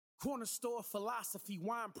Corner store philosophy,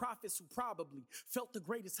 wine prophets who probably felt the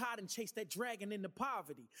greatest high and chased that dragon into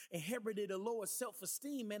poverty. Inherited a lower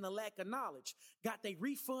self-esteem and a lack of knowledge. Got they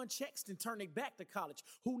refund checks and turn they back to college.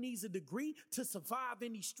 Who needs a degree to survive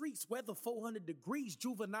in these streets? Weather 400 degrees,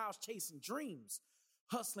 juveniles chasing dreams.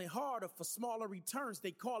 Hustling harder for smaller returns.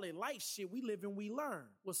 They call it life shit. We live and we learn.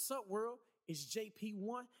 What's up, world? It's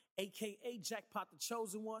JP1, a.k.a. Jackpot the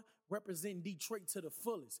Chosen One, representing Detroit to the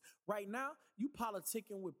fullest. Right now, you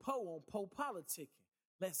politicking with Poe on Poe Politicking.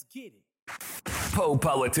 Let's get it.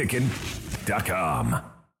 PoePoliticking.com.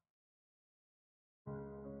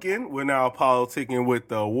 We're now politicking with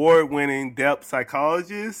the award-winning depth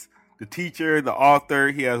psychologist, the teacher, the author.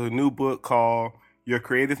 He has a new book called Your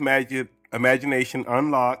Creative Imagination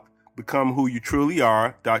Unlocked, Become Who You Truly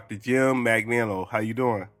Are, Dr. Jim Magnello. How you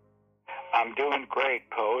doing? I'm doing great,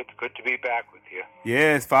 Poe. It's good to be back with you.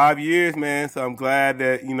 Yeah, it's 5 years, man, so I'm glad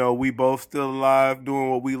that, we both still alive doing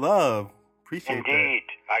what we love. Appreciate that. Indeed.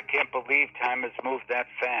 I can't believe time has moved that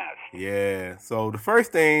fast. Yeah. So the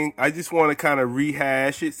first thing, I just want to kind of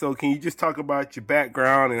rehash it. So can you just talk about your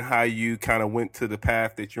background and how you kind of went to the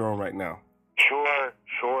path that you're on right now? Sure.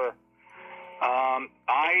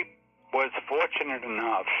 I was fortunate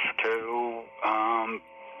enough to,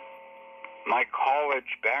 my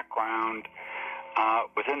college background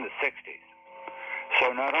was in the 60s.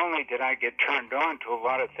 So not only did I get turned on to a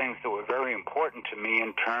lot of things that were very important to me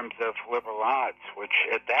in terms of liberal arts, which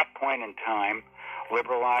at that point in time,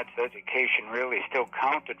 liberal arts education really still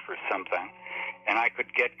counted for something, and I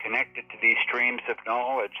could get connected to these streams of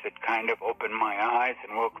knowledge that kind of opened my eyes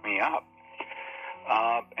and woke me up.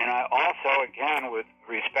 And I also, again, with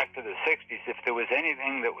respect to the 60s, if there was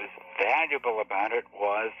anything that was valuable about it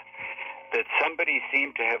was that somebody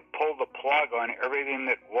seemed to have pulled the plug on everything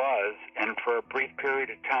that was, and for a brief period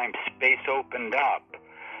of time, space opened up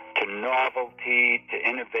to novelty, to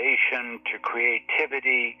innovation, to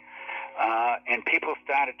creativity, and people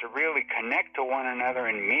started to really connect to one another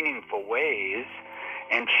in meaningful ways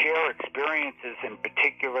and share experiences, in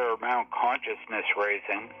particular around consciousness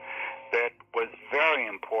raising, that was very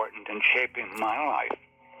important in shaping my life.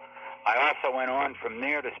 I also went on from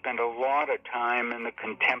there to spend a lot of time in the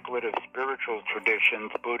contemplative spiritual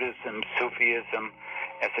traditions, Buddhism, Sufism,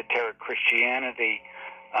 esoteric Christianity,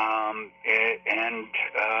 and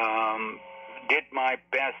did my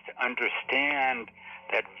best to understand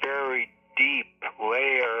that very deep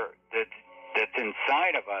layer that's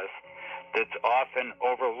inside of us that's often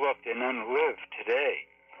overlooked and unlived today.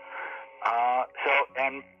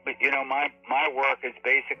 My work is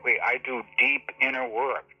basically I do deep inner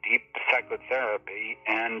work, deep psychotherapy,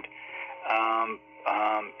 and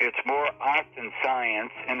it's more art than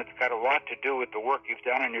science, and it's got a lot to do with the work you've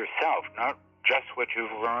done on yourself, not just what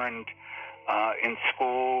you've learned in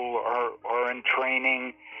school or in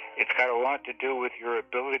training. It's got a lot to do with your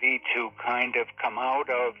ability to kind of come out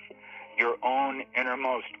of your own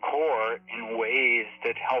innermost core in ways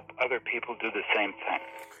that help other people do the same thing.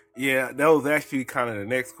 Yeah, that was actually kind of the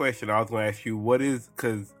next question I was going to ask you.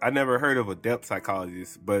 Because I never heard of a depth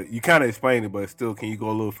psychologist, but you kind of explained it, but still, can you go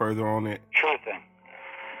a little further on it? Sure thing.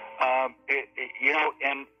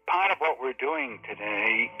 And part of what we're doing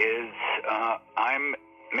today is I'm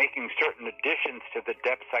making certain additions to the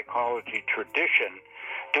depth psychology tradition,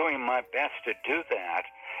 doing my best to do that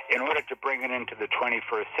in order to bring it into the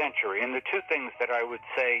 21st century. And the two things that I would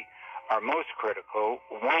say are most critical,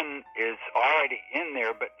 one is already in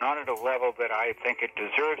there, but not at a level that I think it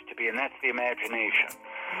deserves to be, and that's the imagination,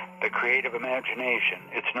 the creative imagination.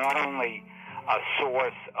 It's not only a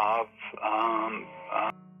source of,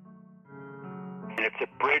 and it's a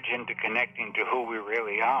bridge into connecting to who we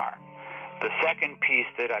really are. The second piece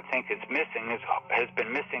that I think is missing has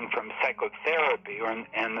been missing from psychotherapy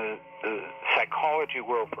and the psychology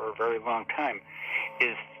world for a very long time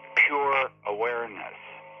is pure awareness.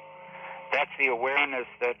 That's the awareness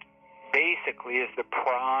that basically is the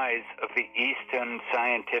prize of the Eastern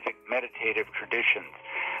scientific meditative traditions.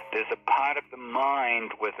 There's a part of the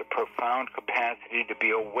mind with a profound capacity to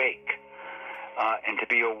be awake and to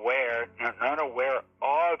be aware, not aware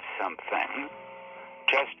of something,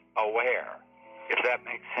 just aware, if that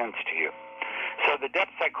makes sense to you. So the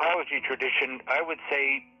depth psychology tradition, I would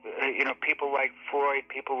say, people like Freud,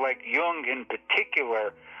 people like Jung in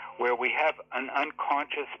particular, where we have an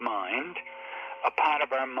unconscious mind, a part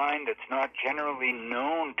of our mind that's not generally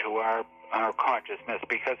known to our consciousness,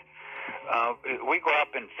 because we grow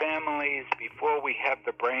up in families before we have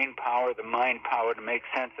the brain power, the mind power to make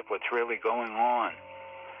sense of what's really going on.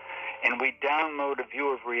 And we download a view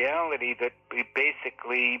of reality that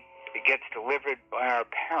basically gets delivered by our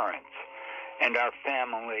parents. and our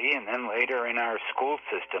family, and then later in our school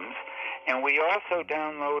systems. And we also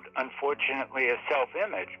download, unfortunately, a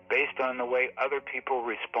self-image based on the way other people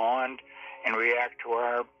respond and react to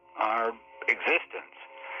our existence.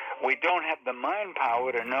 We don't have the mind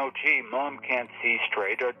power to know, gee, Mom can't see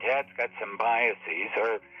straight, or Dad's got some biases,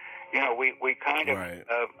 or, we kind of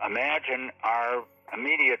imagine our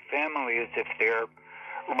immediate family as if they're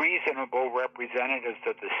reasonable representatives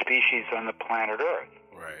of the species on the planet Earth.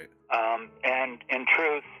 Right. And in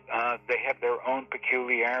truth, they have their own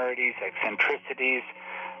peculiarities, eccentricities.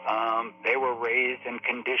 They were raised and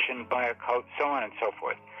conditioned by a cult, so on and so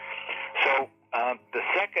forth. So the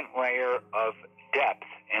second layer of depth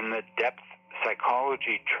in the depth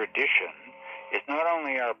psychology tradition is not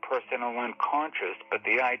only our personal unconscious, but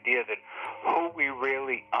the idea that who we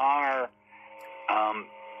really are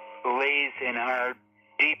lays in our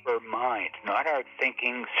deeper mind, not our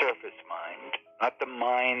thinking surface mind, not the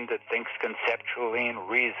mind that thinks conceptually and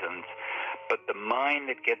reasons, but the mind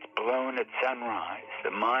that gets blown at sunrise,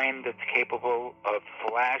 the mind that's capable of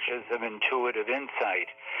flashes of intuitive insight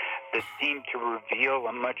that seem to reveal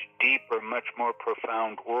a much deeper, much more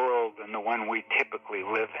profound world than the one we typically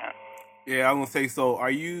live in. Yeah, I'm going to say, so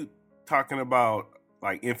are you talking about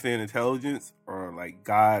like infinite intelligence or like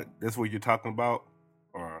God? That's what you're talking about?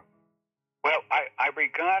 Or? Well, I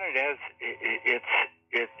regard it as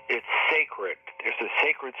it's sacred. There's a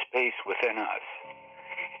sacred space within us.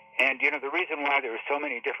 And, the reason why there are so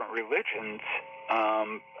many different religions,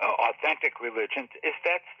 authentic religions, is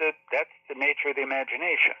that's the nature of the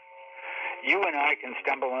imagination. You and I can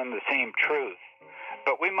stumble on the same truth,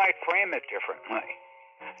 but we might frame it differently.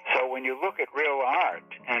 So when you look at real art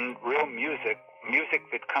and real music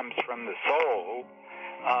that comes from the soul,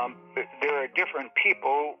 there are different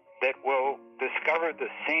people that will discover the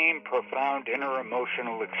same profound inner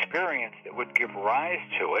emotional experience that would give rise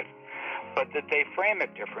to it, but that they frame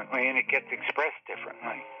it differently and it gets expressed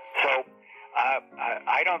differently. So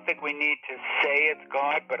I don't think we need to say it's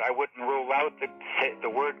God, but I wouldn't rule out that the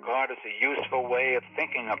word God is a useful way of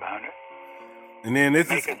thinking about it. And then this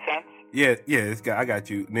Making sense? Yeah, I got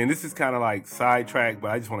you. And then this is kind of like sidetracked,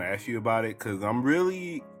 but I just want to ask you about it because I'm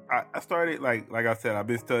really, I started, like I said, I've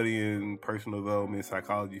been studying personal development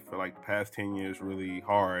psychology for like the past 10 years really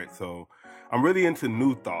hard. So I'm really into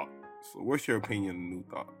New Thought. So what's your opinion on New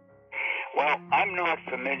Thought? Well, I'm not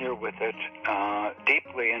familiar with it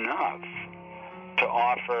deeply enough to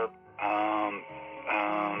offer,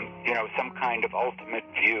 some kind of ultimate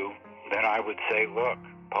view that I would say, look,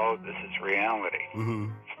 Paul, this is reality.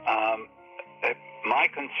 Mm-hmm. My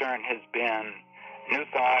concern has been New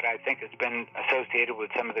Thought, I think, has been associated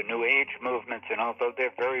with some of the New Age movements, and although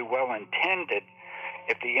they're very well intended,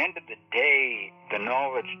 at the end of the day, the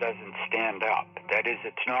knowledge doesn't stand up. That is,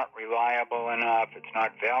 it's not reliable enough, it's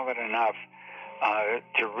not valid enough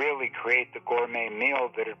to really create the gourmet meal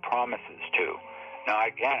that it promises to. Now,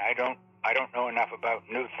 again, I don't know enough about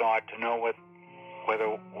New Thought to know whether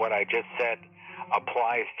what I just said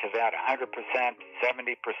applies to that 100%,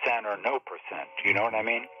 70%, or no percent. Do you know what I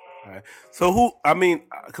mean? All right. So I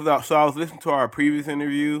was listening to our previous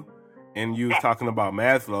interview, and you was talking about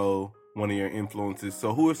Maslow, one of your influences.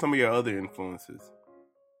 So who are some of your other influences?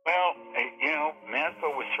 Well,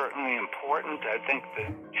 Maslow was certainly important. I think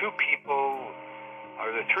the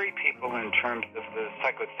three people in terms of the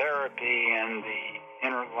psychotherapy and the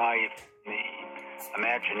inner life, the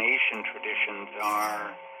imagination traditions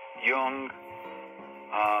are Jung,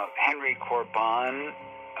 Henry Corbin,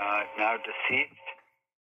 now deceased,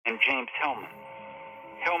 and James Hillman.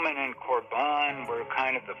 Hillman and Corbin were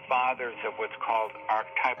kind of the fathers of what's called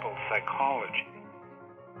archetypal psychology.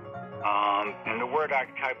 And the word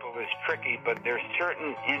archetypal is tricky, but there's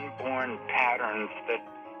certain inborn patterns that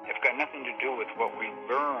have got nothing to do with what we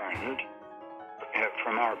learned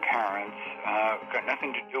from our parents, got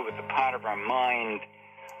nothing to do with the part of our mind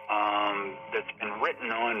that's been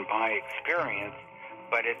written on by experience,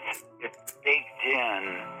 but it's baked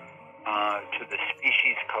in to the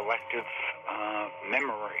species collective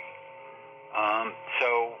memory.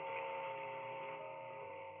 So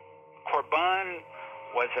Corbin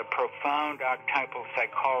was a profound archetypal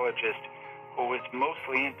psychologist who was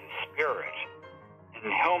mostly into spirit,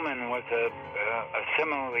 and Hillman was a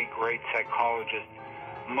similarly great psychologist,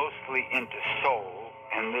 mostly into soul.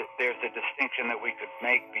 And there's a distinction that we could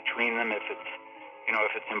make between them if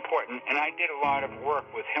it's important. And I did a lot of work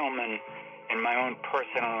with Hillman in my own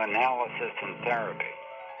personal analysis and therapy.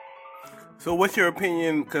 So what's your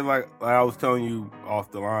opinion? Because like I was telling you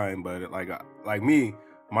off the line, but like me,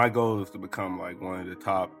 my goal is to become like one of the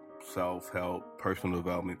top self-help, personal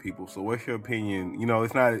development people. So what's your opinion?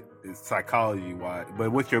 It's psychology wise,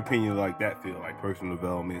 but what's your opinion like that field, like personal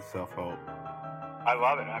development, self-help? I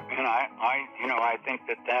love it. I think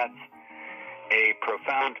that that's a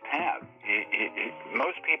profound path.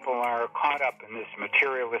 Most people are caught up in this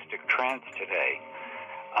materialistic trance today.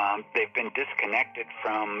 They've been disconnected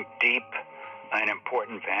from deep and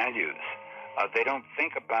important values. They don't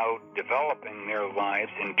think about developing their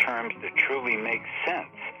lives in terms that truly make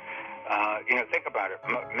sense. Think about it.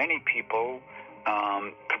 Many people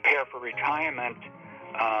prepare for retirement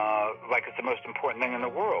like it's the most important thing in the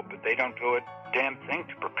world, but they don't do a damn thing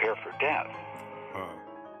to prepare for death.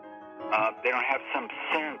 They don't have some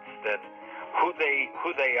sense that who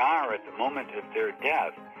they are at the moment of their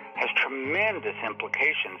death has tremendous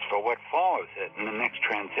implications for what follows it in the next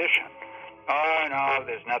transition. Oh, no,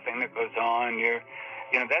 there's nothing that goes on.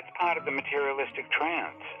 That's part of the materialistic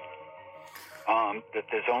trance, that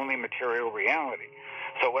there's only material reality.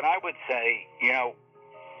 So what I would say,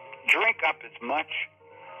 drink up as much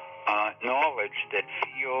knowledge that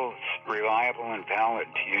feels reliable and valid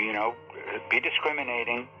to you. Be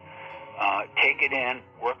discriminating, take it in,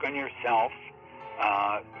 work on yourself,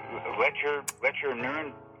 let your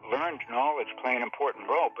learned knowledge play an important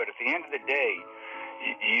role. But at the end of the day,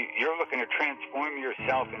 you're looking to transform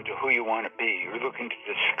yourself into who you want to be. You're looking to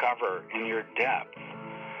discover in your depth.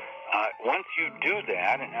 Once you do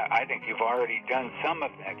that, and I think you've already done some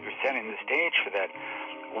of that, you're setting the stage for that.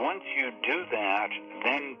 Once you do that,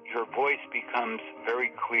 then your voice becomes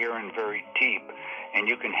very clear and very deep, and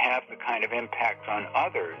you can have the kind of impact on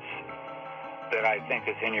others that I think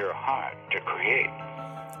is in your heart to create.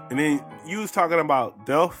 And then you was talking about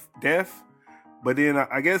death, but then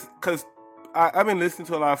I guess, because I've been listening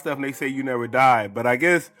to a lot of stuff and they say you never die, but I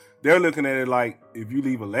guess they're looking at it like if you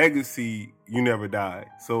leave a legacy, you never die.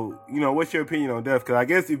 So, what's your opinion on death? Because I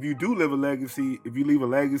guess if you do leave a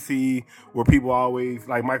legacy where people always,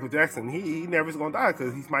 like Michael Jackson, he never's going to die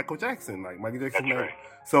because he's Michael Jackson. Like Michael Jackson. That's right.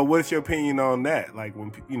 So what's your opinion on that? Like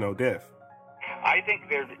when, death? I think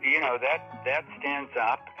that stands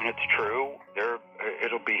up, and it's true.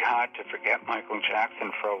 It'll be hard to forget Michael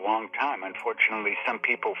Jackson for a long time. Unfortunately, some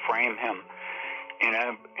people frame him in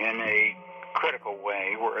a critical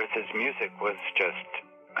way, whereas his music was just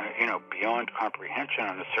beyond comprehension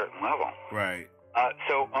on a certain level. Right.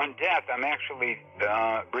 So on death, I'm actually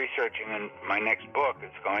researching, and my next book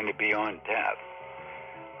is going to be on death,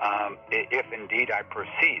 if indeed I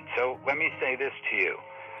proceed. So let me say this to you.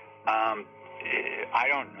 I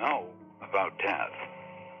don't know about death.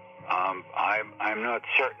 I'm not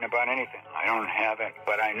certain about anything. I don't have it,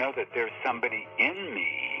 but I know that there's somebody in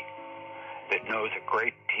me that knows a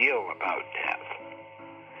great deal about death.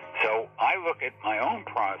 So I look at my own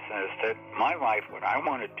process that my life, what I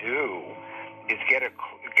want to do is get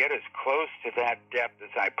as close to that depth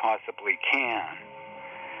as I possibly can,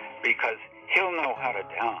 because he'll know how to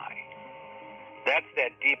die. That's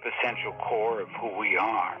that deep essential core of who we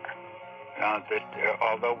are.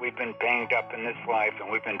 Although we've been banged up in this life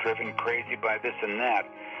and we've been driven crazy by this and that,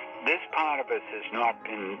 this part of us has not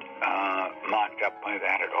been marked up by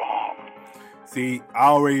that at all. See, I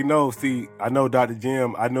already know. See, I know Dr.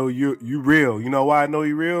 Jim. I know you real. You know why I know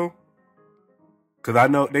you real? Because I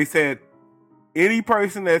know they said any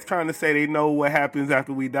person that's trying to say they know what happens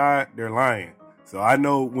after we die, they're lying. So I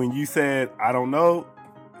know when you said, I don't know,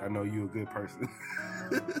 I know you're a good person.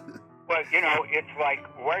 Well, it's like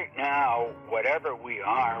right now, whatever we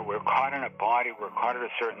are, we're caught in a body, we're caught in a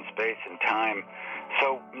certain space and time.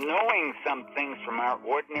 So knowing some things from our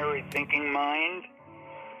ordinary thinking mind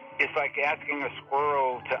is like asking a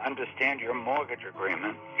squirrel to understand your mortgage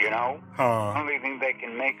agreement, The only thing they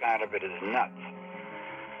can make out of it is nuts.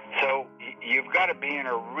 So you've got to be in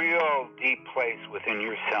a real deep place within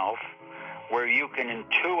yourself where you can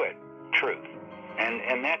intuit truth.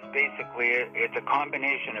 And that's basically it's a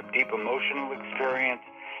combination of deep emotional experience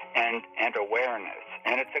and awareness.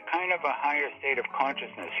 And it's a kind of a higher state of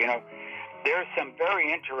consciousness. There's some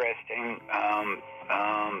very interesting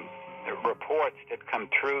reports that come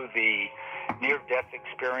through the near-death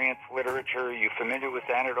experience literature. Are you familiar with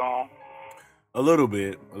that at all? A little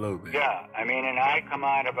bit. Yeah, and I come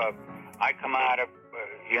out of a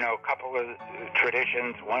couple of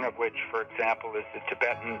traditions. One of which, for example, is the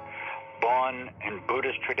Tibetan Bon and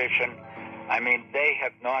Buddhist tradition. They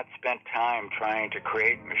have not spent time trying to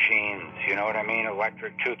create machines,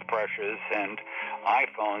 electric toothbrushes and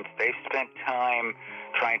iPhones. They've spent time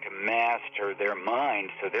trying to master their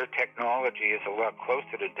mind, so their technology is a lot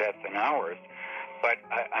closer to death than ours. But,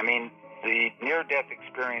 the near-death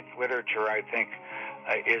experience literature, I think,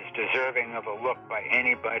 is deserving of a look by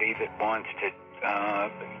anybody that wants to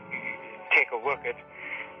take a look at,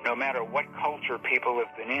 no matter what culture people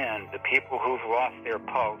have been in, the people who've lost their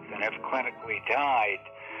pulse and have clinically died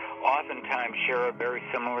oftentimes share a very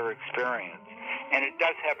similar experience. And it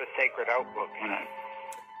does have a sacred outlook in it.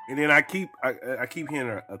 And then I keep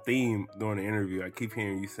hearing a theme during the interview. I keep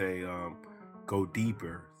hearing you say, go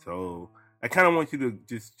deeper. So I kind of want you to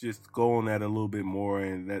just go on that a little bit more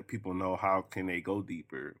and let people know how can they go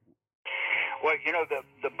deeper. Well,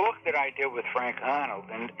 the book that I did with Frank Arnold,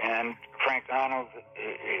 and Frank Arnold,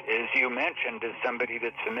 as you mentioned, is somebody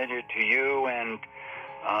that's familiar to you and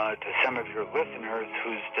to some of your listeners,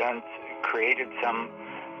 who's created some,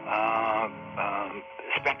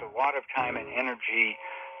 spent a lot of time and energy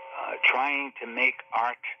trying to make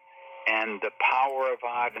art and the power of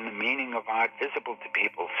art and the meaning of art visible to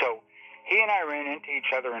people. So he and I ran into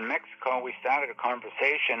each other in Mexico. We started a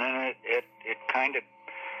conversation, and it kind of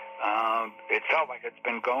it felt like it's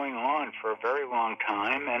been going on for a very long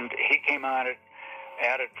time, and he came at it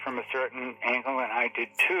from a certain angle, and I did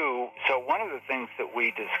too. So one of the things that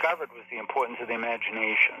we discovered was the importance of the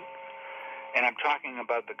imagination. And I'm talking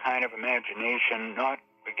about the kind of imagination, not,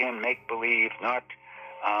 again, make-believe, not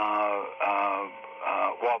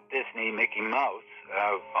Walt Disney, Mickey Mouse,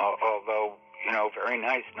 although, very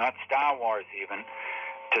nice, not Star Wars even,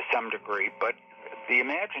 to some degree, but the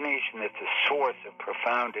imagination that's a source of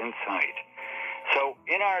profound insight. So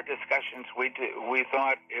in our discussions, we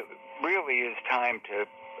thought it really is time to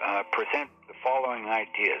present the following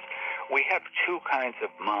ideas. We have two kinds of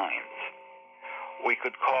minds. We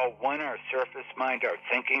could call one our surface mind, our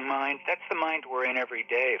thinking mind. That's the mind we're in every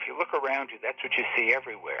day. If you look around you, that's what you see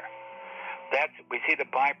everywhere. We see the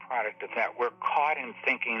byproduct of that. We're caught in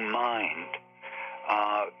thinking mind.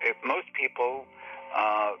 If most people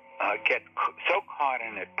get so caught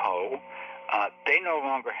in it, Poe, they no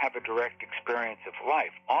longer have a direct experience of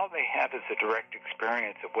life. All they have is a direct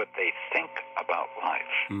experience of what they think about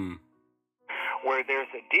life. Mm. Where there's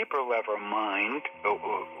a deeper level of mind,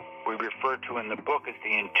 we refer to in the book as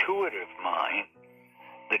the intuitive mind,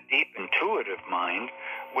 the deep intuitive mind,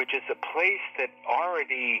 which is a place that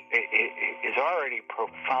is already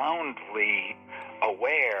profoundly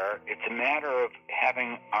aware. It's a matter of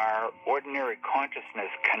having our ordinary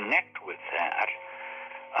consciousness connect with that.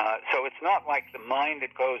 So it's not like the mind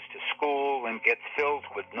that goes to school and gets filled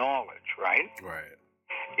with knowledge, right? Right.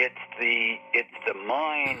 It's the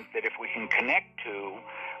mind that if we can connect to,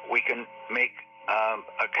 we can make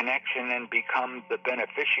a connection and become the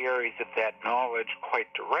beneficiaries of that knowledge quite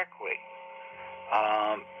directly.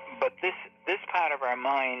 But this part of our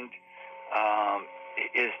mind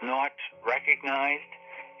is not recognized,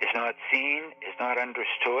 is not seen, is not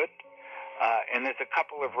understood, and there's a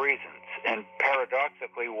couple of reasons. And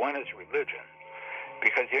paradoxically, one is religion.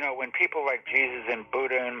 Because, when people like Jesus and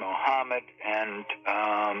Buddha and Muhammad and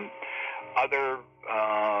other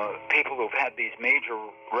people who've had these major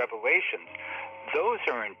revelations, those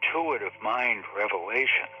are intuitive mind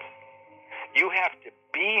revelations. You have to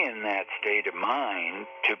be in that state of mind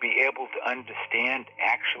to be able to understand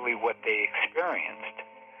actually what they experienced.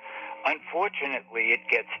 Unfortunately, it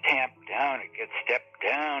gets tamped down, it gets stepped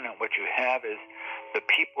down, and what you have is the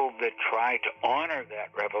people that try to honor that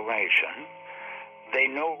revelation, they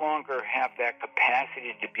no longer have that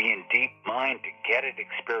capacity to be in deep mind to get it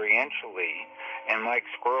experientially. And like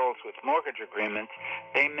squirrels with mortgage agreements,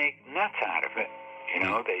 they make nuts out of it.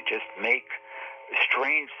 They just make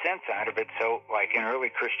strange sense out of it. So like in early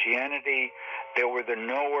Christianity, there were the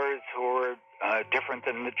knowers who were different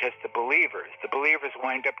than just the believers. The believers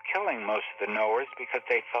wind up killing most of the knowers because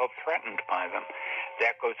they felt threatened by them.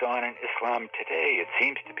 That goes on in Islam today. It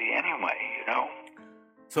seems to be anyway,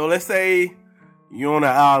 So let's say you're on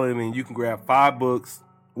an island and you can grab 5 books.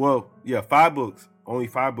 Well, yeah, 5 books. Only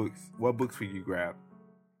 5 books. What books would you grab?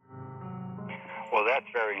 Well, that's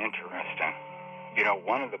very interesting.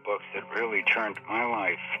 One of the books that really turned my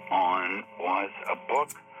life on was a book,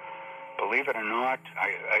 believe it or not,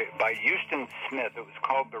 by Huston Smith. It was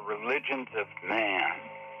called The Religions of Man.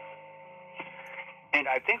 And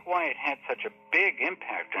I think why it had such a big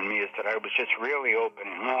impact on me is that I was just really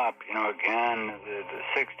opening up, again, the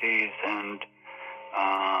 60s and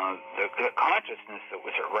the consciousness that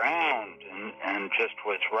was around and just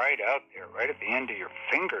was right out there, right at the end of your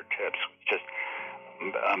fingertips, just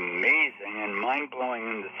amazing and mind-blowing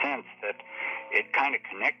in the sense that it kind of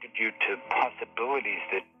connected you to possibilities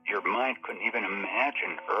that your mind couldn't even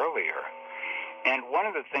imagine earlier. And one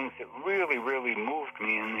of the things that really, really moved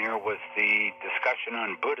me in there was the discussion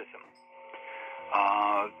on Buddhism,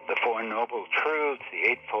 the Four Noble Truths, the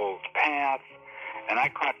Eightfold Path, and I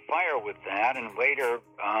caught fire with that, and later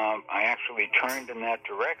I actually turned in that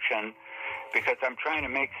direction because I'm trying to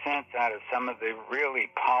make sense out of some of the really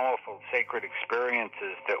powerful sacred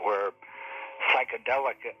experiences that were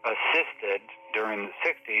psychedelic assisted during the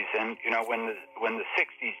 60s. And, you know, when the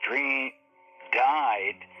 60s dream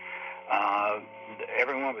died,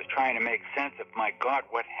 everyone was trying to make sense of, my God,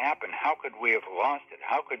 what happened? How could we have lost it?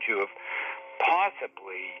 How could you have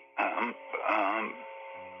possibly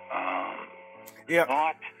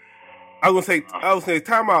not? I was gonna say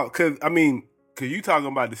time out, because you talking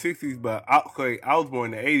about the 60s, but I was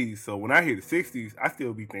born in the 80s, so when I hear the 60s, I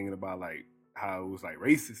still be thinking about like how it was like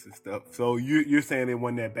racist and stuff. So you're saying it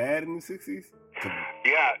wasn't that bad in the 60s?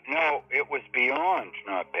 Yeah, no, it was beyond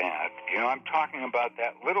not bad. You know, I'm talking about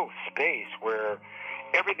that little space where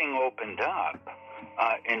everything opened up.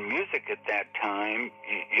 In music at that time,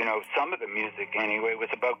 you know, some of the music anyway was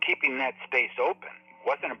about keeping that space open. It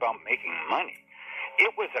wasn't about making money.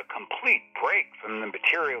 It was a complete break from the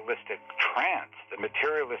materialistic trance, the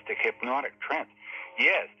materialistic hypnotic trance.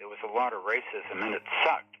 Yes, there was a lot of racism and it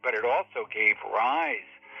sucked, but it also gave rise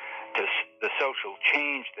to the social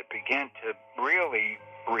change that began to really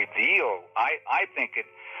reveal, I think it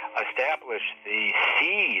established the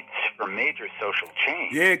seeds for major social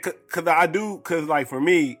change. Yeah, because like for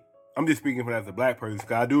me, I'm just speaking for as a black person,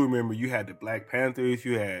 because I do remember you had the Black Panthers,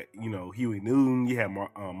 you had, you know, Huey Newton, you had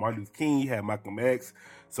Martin Luther King, you had Malcolm X.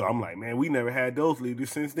 So I'm like, man, we never had those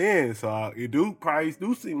leaders since then. So it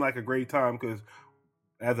probably seem like a great time, because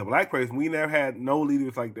as a black person, we never had no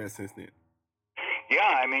leaders like that since then.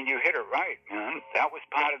 Yeah, I mean, you hit it right, man. That was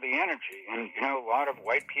part of the energy. And, you know, a lot of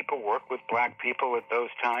white people worked with black people at those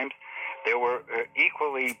times. They were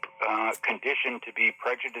equally conditioned to be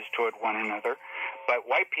prejudiced toward one another. But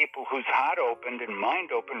white people whose heart opened and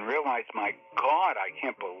mind opened realized, my God, I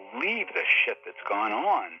can't believe the shit that's gone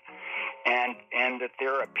on. And that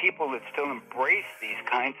there are people that still embrace these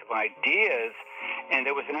kinds of ideas. And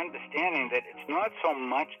there was an understanding that it's not so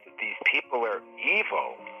much that these people are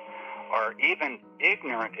evil or even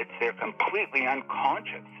ignorant, it's they're completely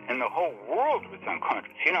unconscious, and the whole world was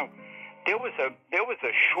unconscious. You know, there was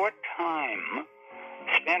a short time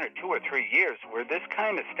span of 2 or 3 years where this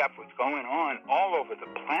kind of stuff was going on all over the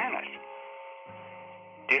planet.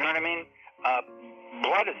 Do you know what I mean?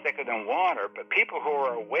 Blood is thicker than water, but people who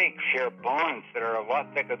are awake share bonds that are a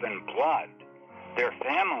lot thicker than blood. They're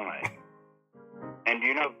family. And,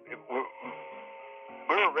 you know,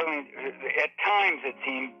 we were really, at times it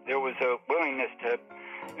seemed there was a willingness to,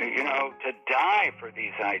 you know, to die for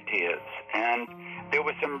these ideas. And there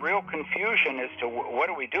was some real confusion as to what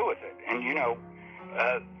do we do with it. And, you know,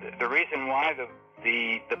 the reason why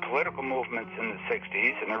the political movements in the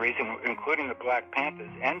 60s, and the reason, including the Black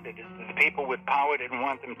Panthers, ended is that the people with power didn't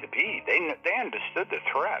want them to be. They understood the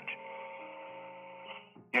threat.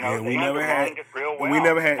 You know, yeah, we never had it real well. We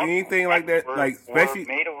never had anything like that, like especially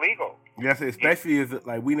made illegal. Yes, especially as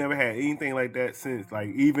like we never had anything like that since,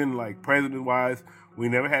 like even like president wise, we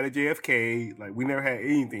never had a JFK. Like we never had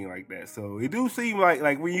anything like that. So it do seem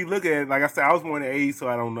like when you look at it, like I said, I was born in the 80s, so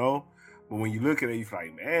I don't know. But when you look at it, you're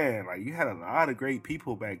like, man, like you had a lot of great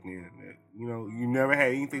people back then. That, you know, you never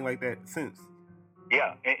had anything like that since.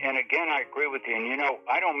 Yeah, and again, I agree with you. And, you know,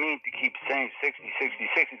 I don't mean to keep saying 60s,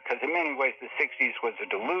 because in many ways the 60s was a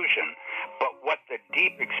delusion. But what the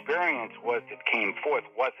deep experience was that came forth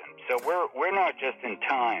wasn't. So we're not just in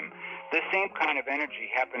time. The same kind of energy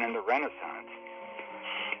happened in the Renaissance.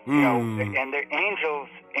 You know, and the angels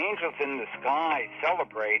in the sky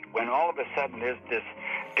celebrate when all of a sudden there's this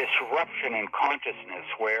disruption in consciousness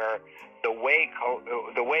where the way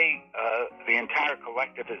the entire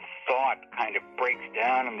collective thought kind of breaks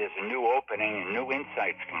down, and there's a new opening and new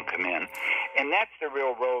insights can come in. And that's the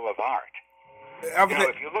real role of art. You know,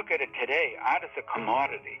 if you look at it today, art is a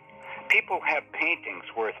commodity. People have paintings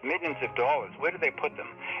worth millions of dollars. Where do they put them?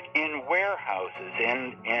 In warehouses,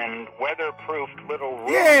 in weatherproofed little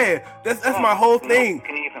rooms. Yeah, that's my whole thing. No one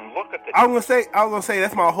can even look at the. I was gonna say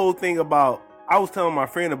that's my whole thing about. I was telling my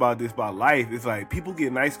friend about this, about life. It's like people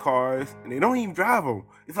get nice cars and they don't even drive them.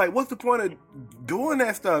 It's like, what's the point of doing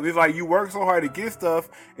that stuff? It's like you work so hard to get stuff,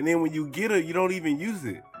 and then when you get it, you don't even use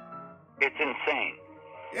it. It's insane.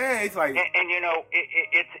 Yeah, it's like, and you know,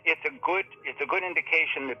 it's a good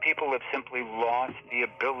indication that people have simply lost the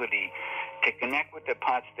ability to connect with the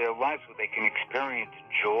parts of their lives where they can experience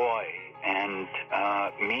joy and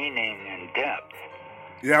meaning and depth.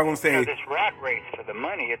 Yeah, I'm gonna say, you know, this rat race for the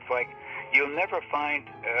money. It's like you'll never find.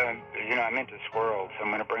 You know, I'm into squirrels. I'm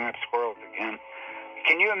going to bring up squirrels again.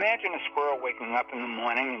 Can you imagine a squirrel waking up in the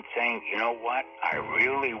morning and saying, "You know what? I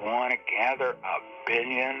really want to gather 1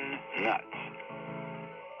 billion nuts."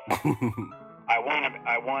 I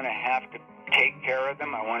want to have to take care of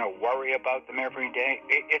them. I want to worry about them every day.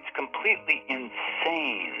 It's completely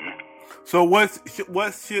insane. So what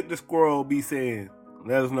should the squirrel be saying?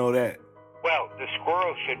 Let us know that. Well, the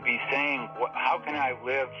squirrel should be saying, how can I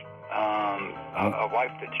live a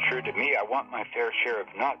life that's true to me? I want my fair share of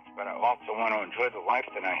nuts, but I also want to enjoy the life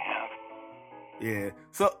that I have. Yeah.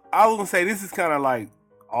 So I was going to say, this is kind of like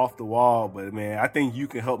off the wall, but man, I think you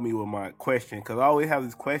can help me with my question, because I always have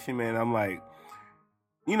this question, man. I'm like,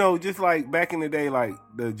 you know, just like back in the day, like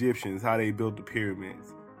the Egyptians, how they built the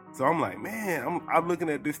pyramids. So I'm like, man, I'm looking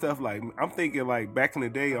at this stuff, like, I'm thinking, like, back in the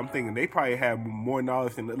day, I'm thinking they probably had more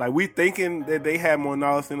knowledge than, like, we thinking that they had more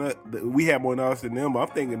knowledge than us, we had more knowledge than them, but I'm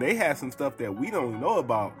thinking they had some stuff that we don't know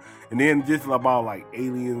about. And then just about, like,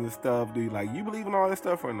 aliens and stuff, dude, like, you believe in all that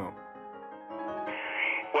stuff or no?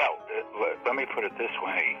 Well, let me put it this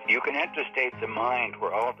way. You can enter states of mind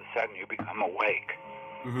where all of a sudden you become awake.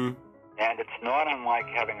 Mm-hmm. And it's not unlike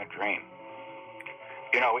having a dream.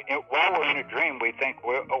 You know, while we're in a dream, we think,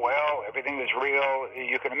 well, everything is real.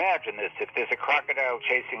 You can imagine this. If there's a crocodile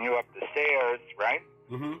chasing you up the stairs, right?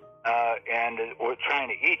 Mm-hmm. And we're trying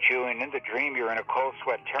to eat you, and in the dream you're in a cold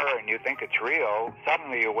sweat terror and you think it's real,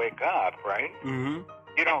 suddenly you wake up, right? Mm-hmm.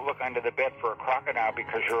 You don't look under the bed for a crocodile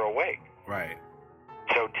because you're awake. Right.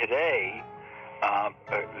 So today,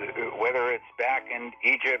 whether it's back in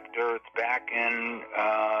Egypt or it's back in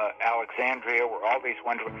Alexandria, where all these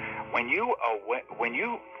wonderful, when you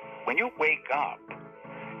wake up,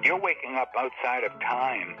 you're waking up outside of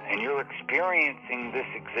time, and you're experiencing this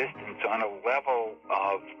existence on a level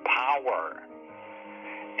of power,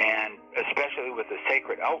 and especially with a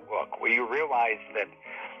sacred outlook, where you realize that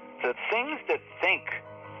the things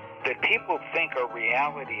that people think are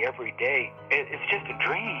reality every day, it's just a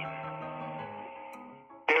dream.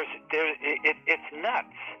 It's nuts.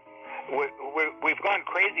 We've gone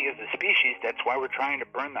crazy as a species. That's why we're trying to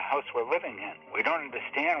burn the house we're living in. We don't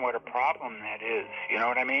understand what a problem that is. You know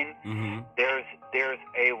what I mean? Mm-hmm. There's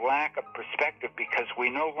a lack of perspective because we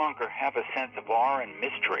no longer have a sense of awe and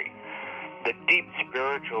mystery. The deep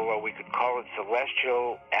spiritual, or we could call it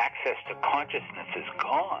celestial, access to consciousness is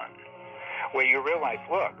gone. Where you realize,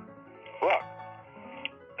 look,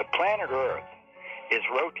 the planet Earth is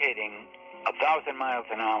rotating 1,000 miles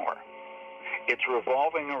an hour. It's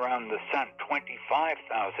revolving around the sun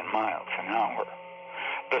 25,000 miles an hour.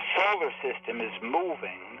 The solar system is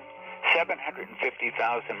moving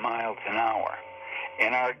 750,000 miles an hour.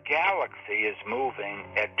 And our galaxy is moving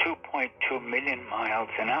at 2.2 million miles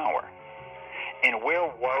an hour. And we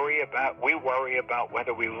worry about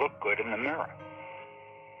whether we look good in the mirror.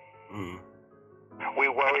 Mm. We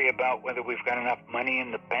worry about whether we've got enough money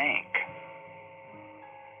in the bank.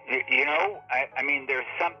 You know, I mean, there's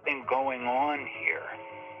something going on here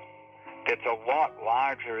that's a lot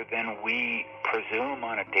larger than we presume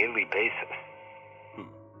on a daily basis.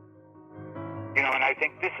 You know, and I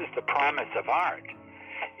think this is the promise of art.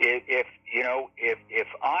 If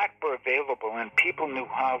art were available and people knew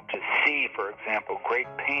how to see, for example, great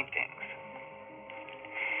paintings,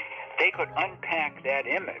 they could unpack that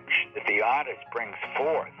image that the artist brings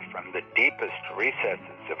forth from the deepest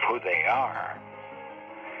recesses of who they are.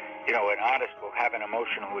 You know, an artist will have an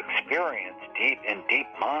emotional experience in deep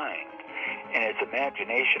mind, and his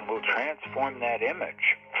imagination will transform that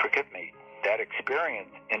image, that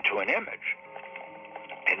experience into an image,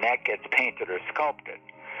 and that gets painted or sculpted.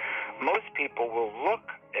 Most people will look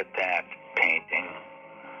at that painting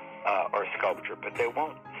or sculpture, but they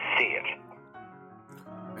won't see it.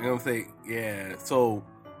 I'm going to say, yeah, so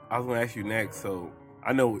I was going to ask you next. So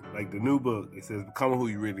I know, like, the new book, it says, become who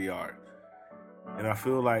you really are. And I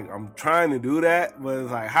feel like I'm trying to do that, but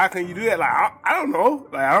it's like, how can you do that? Like, I don't know.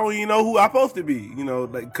 Like, I don't even know who I'm supposed to be, you know,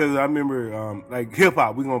 like, because I remember, like,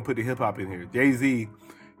 hip-hop, we're going to put the hip-hop in here. Jay-Z,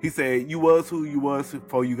 he said, you was who you was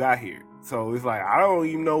before you got here. So it's like, I don't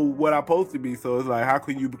even know what I'm supposed to be. So it's like, how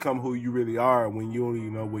can you become who you really are when you don't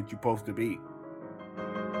even know what you're supposed to be?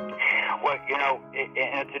 Well, you know,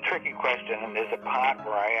 and it's a tricky question, and there's a part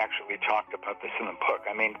where I actually talked about this in the book.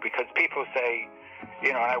 I mean, because people say,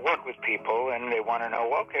 you know, and I work with people, and they want to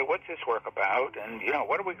know, okay, what's this work about? And, you know,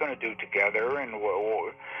 what are we going to do together? And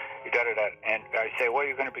da-da-da. And I say, well,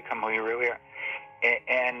 you're going to become who you really are.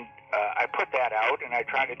 And I put that out, and I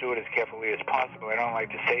try to do it as carefully as possible. I don't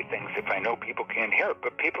like to say things if I know people can't hear it.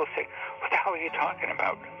 But people say, what the hell are you talking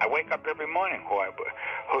about? I wake up every morning.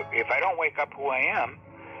 If I don't wake up who I am,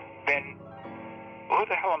 then who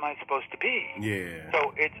the hell am I supposed to be? Yeah.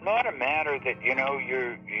 So it's not a matter that, you know,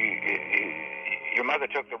 your mother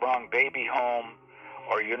took the wrong baby home,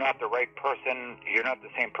 or you're not the right person, you're not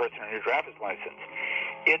the same person on your driver's license.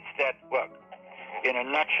 It's that, look, in a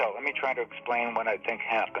nutshell, let me try to explain what I think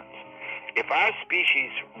happens. If our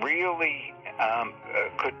species really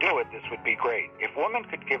could do it, this would be great. If women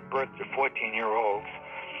could give birth to 14-year-olds,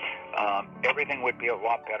 everything would be a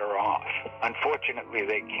lot better off. Unfortunately,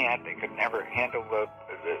 they can't. They could never handle the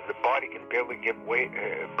body can barely give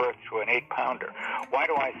birth to an 8-pounder. Why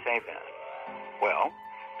do I say that? Well,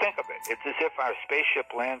 think of it. It's as if our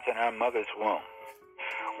spaceship lands in our mother's womb.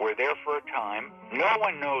 We're there for a time. No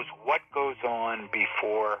one knows what goes on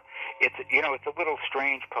before. It's a little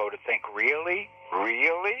strange, Poe, to think, really?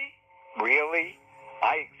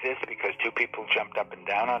 I exist because two people jumped up and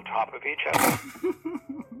down on top of each other?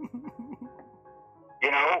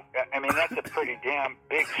 I mean, that's a pretty damn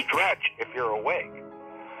big stretch if you're awake.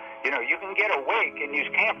 You can get awake and you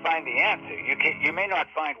can't find the answer. You may not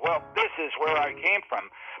find, well, this is where I came from,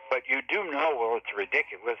 but you do know, well, it's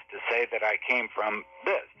ridiculous to say that I came from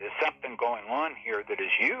this. There's something going on here that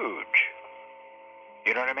is huge.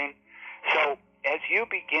 You know what I mean? So as you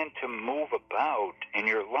begin to move about in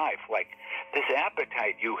your life, like this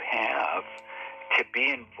appetite you have to be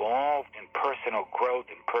involved in personal growth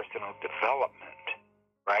and personal development,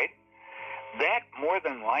 right? That more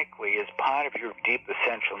than likely is part of your deep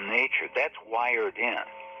essential nature. That's wired in.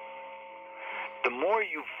 The more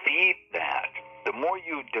you feed that, the more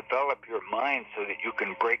you develop your mind so that you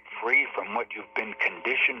can break free from what you've been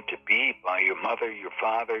conditioned to be by your mother, your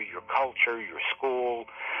father, your culture, your school,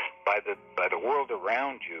 by the world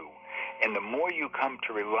around you, and the more you come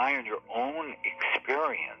to rely on your own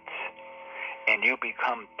experience and you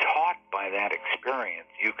become taught by that experience,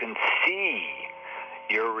 you can see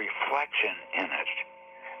your reflection in it.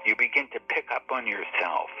 You begin to pick up on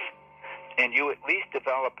yourself, and you at least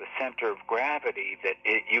develop a center of gravity that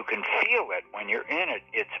you can feel it when you're in it.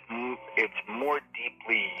 It's more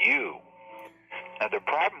deeply you. Now, the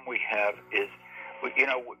problem we have is,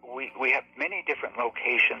 we have many different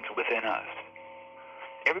locations within us.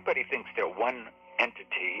 Everybody thinks they're one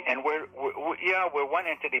entity, and we're one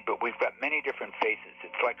entity, but we've got many different faces.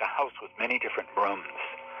 It's like a house with many different rooms.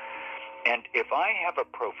 And if I have a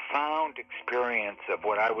profound experience of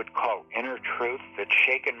what I would call inner truth that's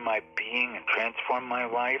shaken my being and transformed my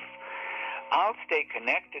life, I'll stay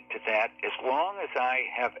connected to that as long as I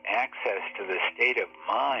have access to the state of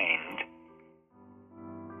mind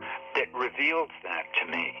that reveals that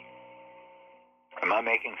to me. Am I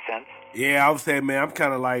making sense? Yeah, I was saying, man, I'm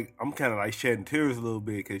kind of like shedding tears a little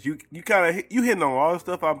bit because you hitting on all the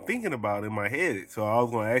stuff I'm thinking about in my head. So I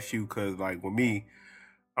was gonna ask you because, like, with me,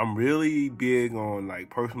 I'm really big on, like,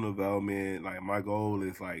 personal development. Like, my goal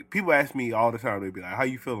is, like, people ask me all the time, they be like, how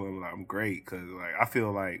you feeling? I'm like, I'm great, because, like, I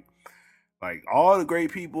feel like all the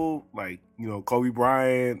great people, like, Kobe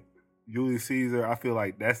Bryant, Julius Caesar, I feel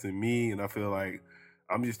like that's in me, and I feel like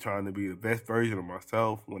I'm just trying to be the best version of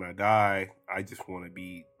myself. When I die, I just want to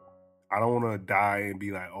be, I don't want to die and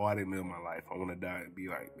be like, oh, I didn't live my life. I want to die and be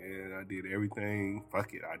like, man, I did everything.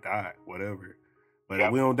 Fuck it, I died, whatever.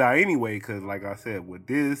 But we don't die anyway, because like I said, with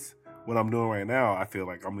this, what I'm doing right now, I feel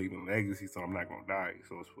like I'm leaving a legacy, so I'm not going to die.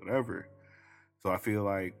 So it's whatever. So I feel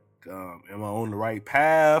like, am I on the right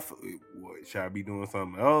path? Should I be doing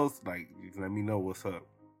something else? Like, just let me know what's up.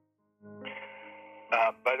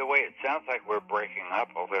 By the way, it sounds like we're breaking up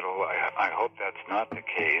a little. I hope that's not the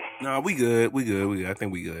case. No, we good. I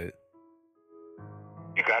think we good.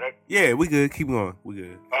 You got it? Yeah, we good. Keep going. We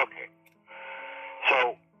good. Okay.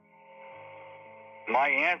 So, my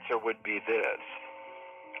answer would be this.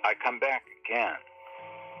 I come back again.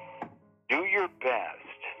 Do your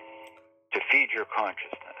best to feed your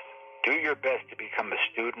consciousness. Do your best to become a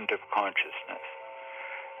student of consciousness.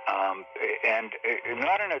 And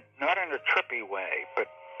not in a trippy way, but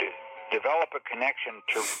develop a connection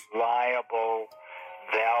to reliable,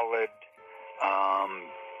 valid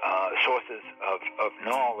sources of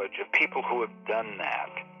knowledge of people who have done that.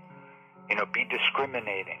 Be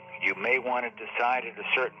discriminating. You may want to decide at a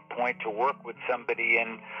certain point to work with somebody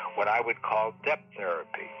in what I would call depth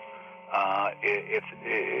therapy.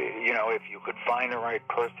 If you could find the right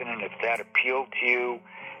person, and if that appealed to you,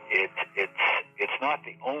 it's not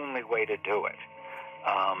the only way to do it.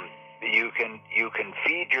 You can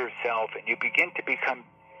feed yourself, and you begin to become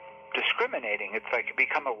discriminating. It's like you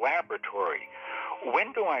become a laboratory.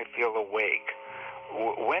 When do I feel awake?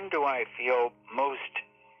 When do I feel most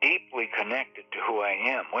deeply connected to who I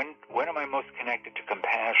am? When am I most connected to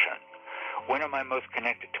compassion? When am I most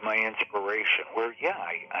connected to my inspiration? Where,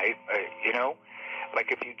 like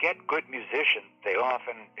if you get good musicians, they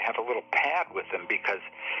often have a little pad with them, because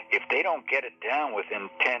if they don't get it down within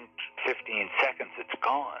 10, 15 seconds, it's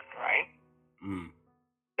gone, right? Mm.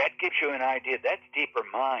 That gives you an idea. That's deeper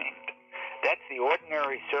mind. That's the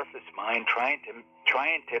ordinary surface mind trying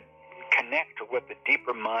to connect to what the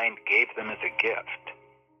deeper mind gave them as a gift.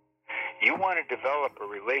 You want to develop a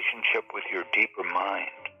relationship with your deeper mind.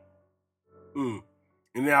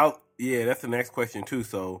 And now, that's the next question too.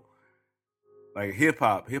 So, like hip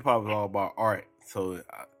hop is all about art. So,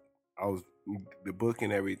 I was the book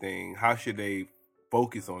and everything. How should they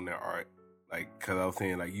focus on their art? Like, because I was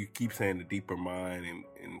saying, like, you keep saying the deeper mind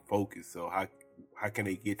and focus. So how can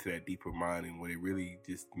they get to that deeper mind and where they really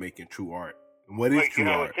just making true art? And what is true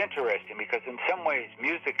art? It's interesting because in some ways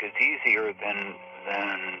music is easier than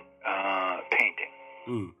painting.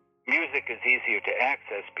 Music is easier to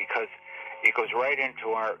access because it goes right into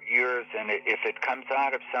our ears, and if it comes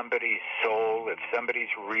out of somebody's soul, if somebody's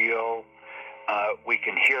real, we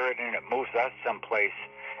can hear it, and it moves us someplace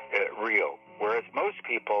real. Whereas most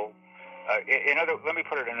people, let me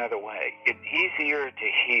put it another way: it's easier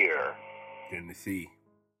to hear than to see.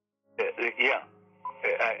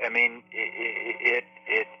 I mean, it's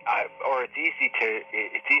easy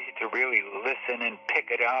to really listen and pick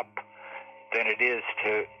it up than it is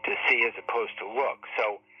to see as opposed to look.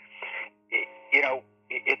 So,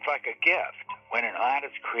 it's like a gift when an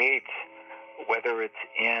artist creates, whether it's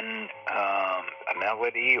in a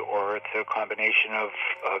melody or it's a combination of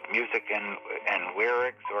music and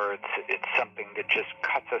lyrics, or it's something that just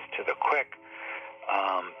cuts us to the quick.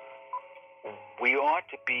 We ought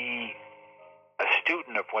to be a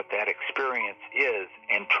student of what that experience is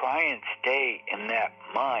and try and stay in that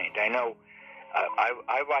mind. I know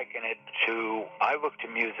I liken it to, I look to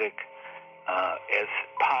music as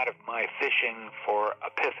part of my fishing for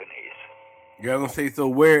epiphanies. You're gonna say, so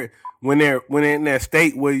when they're in that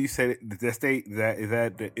state, what you said, that state, is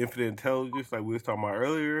that the infinite intelligence like we was talking about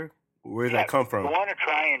earlier? Where does that come from? You want to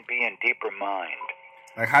try and be in deeper mind.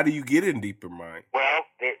 Like, how do you get in deeper mind? Well,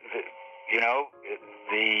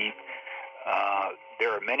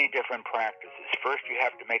 there are many different practices. First, you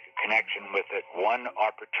have to make a connection with it. One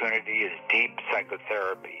opportunity is deep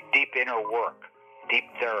psychotherapy, deep inner work, deep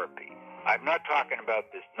therapy. I'm not talking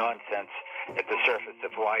about this nonsense at the surface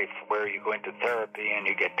of life where you go into therapy and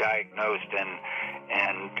you get diagnosed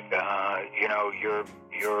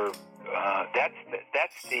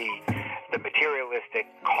that's the materialistic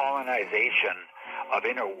colonization of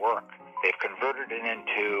inner work. They've converted it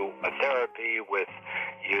into a therapy with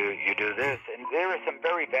you do this, and there are some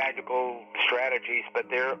very valuable strategies, but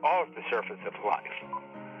they're all at the surface of life.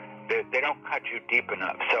 They don't cut you deep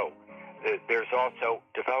enough. So there's also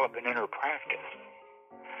develop an inner practice.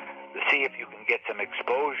 See if you can get some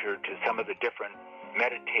exposure to some of the different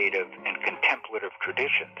meditative and contemplative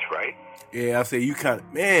traditions, right? Yeah, I say you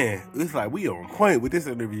it's like we on point with this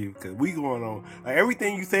interview because we going on. Like,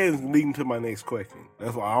 everything you say is leading to my next question.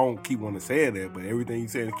 That's why I don't keep wanting to say that, but everything you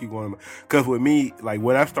say is keep going. Because with me, like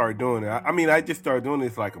when I started doing it, I just started doing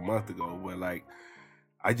this like a month ago, but like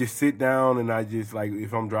I just sit down and I just, like,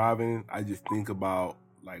 if I'm driving, I just think about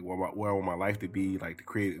like where I want my life to be, like to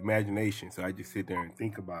create imagination. So I just sit there and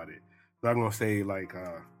think about it. So I'm gonna say like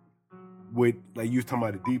with like you was talking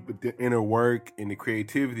about the deep inner work and the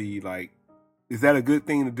creativity, like is that a good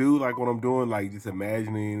thing to do? Like what I'm doing, like just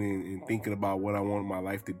imagining and thinking about what I want my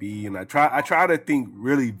life to be. And I try to think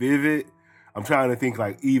really vivid. I'm trying to think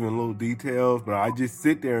like even little details, but I just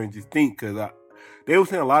sit there and just think because they were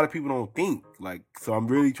saying a lot of people don't think. Like, so I'm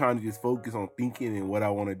really trying to just focus on thinking and what I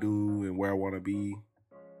want to do and where I want to be.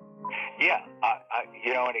 Yeah,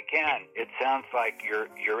 and again, it sounds like you're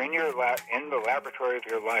in in the laboratory of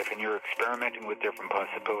your life and you're experimenting with different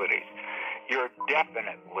possibilities.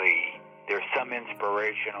 There's some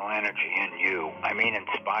inspirational energy in you. I mean,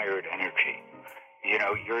 inspired energy.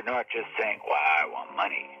 You're not just saying, "Well, I want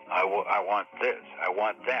money. I want this. I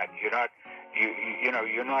want that." You're not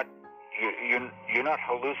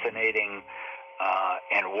hallucinating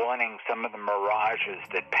and wanting some of the mirages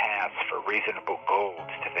that pass for reasonable goals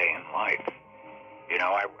today in life.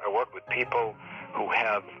 I work with people who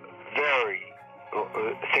have very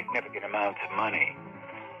significant amounts of money,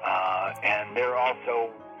 and they're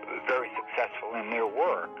also very successful in their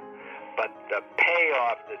work, but the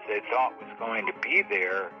payoff that they thought was going to be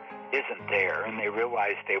there isn't there, and they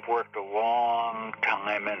realize they've worked a long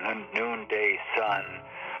time in the noonday sun,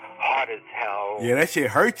 hot as hell. Yeah, that shit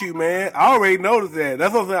hurt you, man. I already noticed that.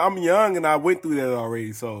 That's what I'm saying. I'm young and I went through that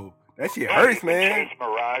already, so that shit hurts, man. Chase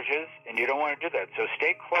mirages, and you don't want to do that. So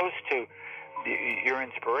stay close to your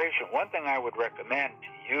inspiration. One thing I would recommend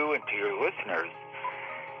to you and to your listeners,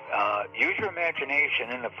 use your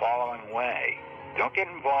imagination in the following way. Don't get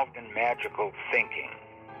involved in magical thinking.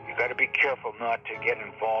 You got to be careful not to get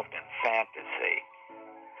involved in fantasy.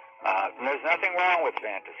 And there's nothing wrong with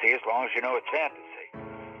fantasy as long as you know it's fantasy.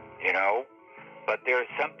 But there's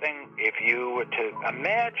something, if you were to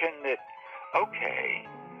imagine that, okay,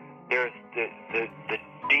 there's the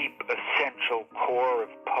deep essential core of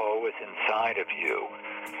Poe is inside of you.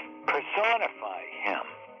 Personify him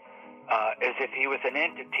as if he was an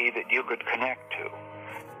entity that you could connect to.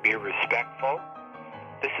 Be respectful.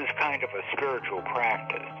 This is kind of a spiritual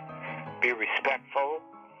practice. Be respectful.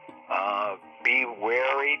 Be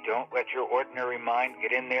wary. Don't let your ordinary mind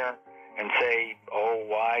get in there and say, oh,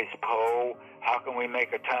 wise Poe, how can we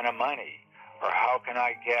make a ton of money? Or how can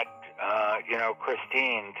I get,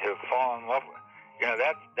 Christine to fall in love with?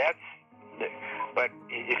 But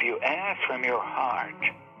if you ask from your heart,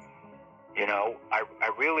 I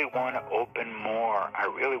really want to open more. I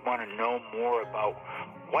really want to know more about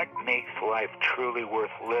what makes life truly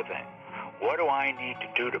worth living. What do I need to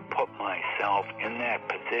do to put myself in that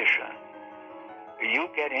position? You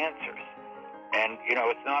get answers. And,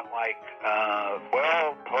 it's not like,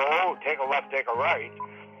 Poe, take a left, take a right.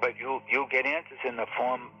 But you'll get answers in the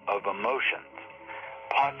form of emotions.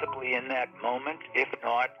 Possibly in that moment. If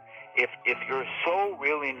not, if your soul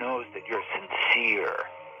really knows that you're sincere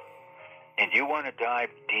and you want to dive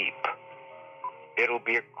deep, it'll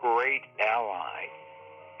be a great ally.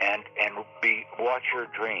 And watch your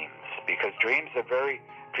dreams, because dreams are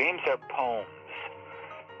poems.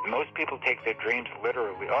 Most people take their dreams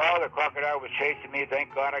literally. Oh, the crocodile was chasing me.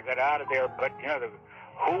 Thank God I got out of there. But,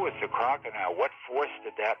 who was the crocodile? What force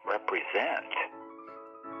did that represent?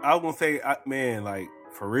 I was going to say, man, like,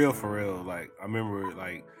 for real, like, I remember,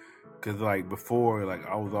 like, because, like, before, like,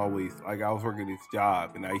 I was always, like, I was working this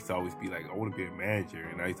job, and I used to always be like, I want to be a manager.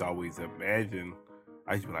 And I used to always imagine,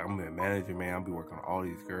 I used to be like, I'm going to be a manager, man. I'll be working on all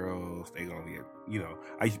these girls. They going to get,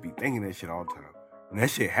 I used to be thinking that shit all the time. And that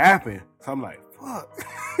shit happened. So I'm like, fuck.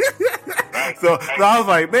 So I was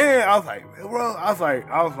like, man, bro, I was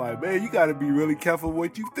like, man, you got to be really careful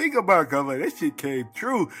what you think about. Cause like, that shit came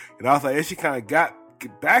true. And I was like, that shit kind of got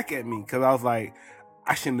back at me. Cause I was like,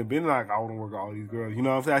 I shouldn't have been like, I want to work with all these girls. You know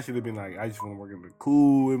what I'm saying? I should have been like, I just want to work in a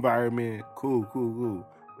cool environment. Cool.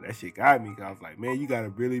 But that shit got me. Cause I was like, man, you got to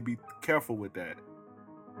really be careful with that.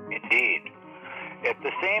 Indeed. At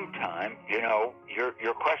the same time,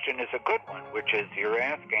 your question is a good one, which is you're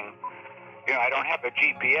asking, I don't have a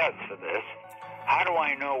GPS for this. How do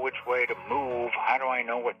I know which way to move? How do I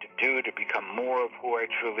know what to do to become more of who I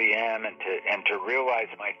truly am and to realize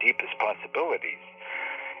my deepest possibilities?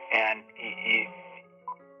 And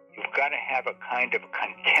you've got to have a kind of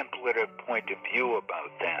contemplative point of view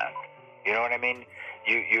about that. You know what I mean?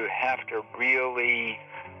 You have to really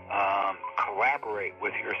collaborate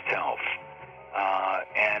with yourself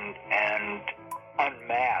and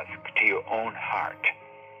unmask to your own heart.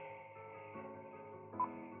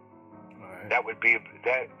 Right. That would be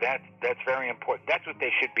that's very important. That's what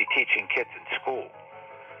they should be teaching kids in school,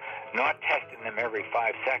 not testing them every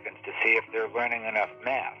 5 seconds to see if they're learning enough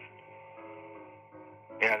math.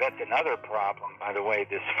 That's another problem, by the way,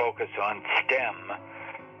 this focus on STEM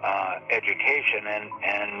education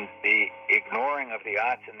and the ignoring of the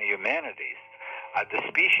arts and the humanities. The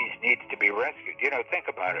species needs to be rescued. Think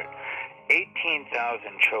about it.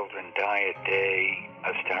 18,000 children die a day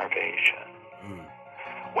of starvation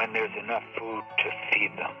when there's enough food to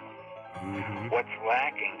feed them. Mm-hmm. What's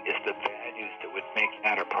lacking is the values that would make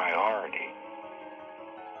that a priority.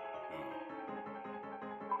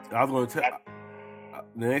 I was going to tell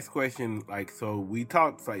the next question, like, so we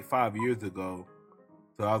talked like 5 years ago.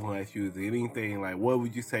 So I was going to ask you, is there anything, like, what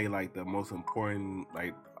would you say, like, the most important,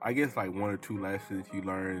 like, I guess, like, 1 or 2 lessons you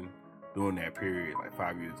learned during that period, like,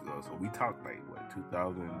 5 years ago? So we talked, like,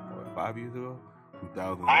 5 years ago?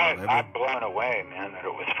 2011? I'm blown away, man, that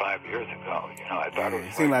it was 5 years ago. I thought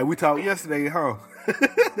it seemed like we talked yesterday, huh?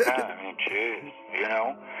 Yeah, I mean, geez,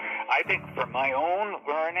 I think for my own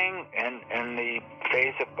learning and the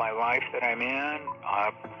phase of my life that I'm in,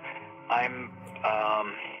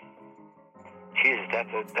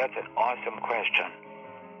 that's an awesome question.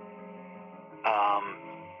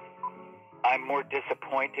 I'm more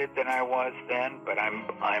disappointed than I was then, but I'm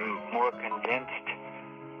more convinced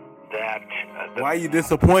that. Why are you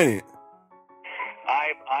disappointed?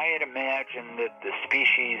 I had imagined that the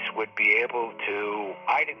species would be able to.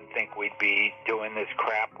 I didn't think we'd be doing this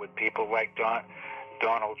crap with people like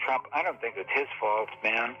Donald Trump. I don't think it's his fault,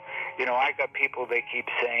 man. I got people, they keep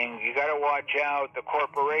saying, you got to watch out, the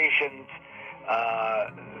corporations.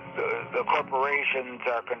 The corporations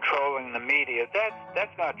are controlling the media.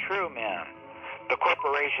 That's not true, man. The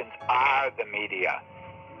corporations are the media.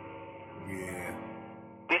 Yeah.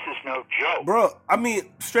 This is no joke, bro. I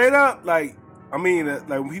mean, straight up, like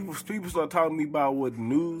when people start talking to me about what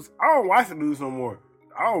news, I don't watch the news no more.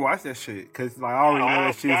 I don't watch that shit because like I already know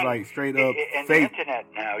that shit's like straight up and fake. the internet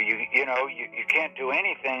now, you can't do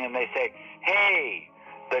anything, and they say, hey,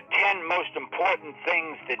 the 10 most important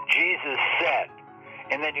things that Jesus said,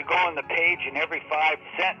 and then you go on the page, and every 5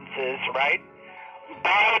 sentences, right?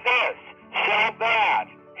 Buy this, sell that.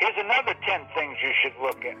 Here's another 10 things you should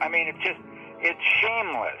look at. I mean, it's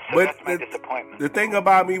shameless. So But that's my disappointment. The thing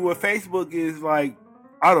about me with Facebook is like,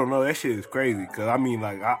 I don't know, that shit is crazy. Cause I mean,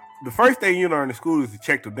 like, the first thing you learn in school is to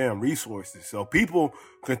check the damn resources. So people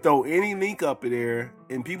can throw any link up in there,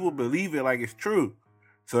 and people believe it like it's true.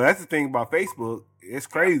 So that's the thing about Facebook. It's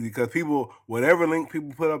crazy because people, whatever link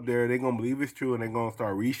people put up there, they're gonna believe it's true, and they're gonna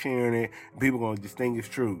start resharing it. And people gonna just think it's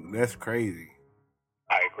true. That's crazy.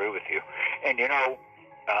 I agree with you. And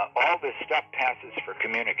all this stuff passes for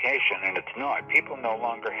communication, and it's not. People no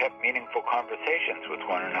longer have meaningful conversations with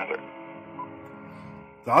one another.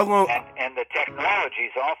 So I was gonna, and the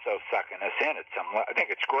technology's also sucking us in at some level. I think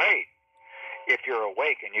it's great if you're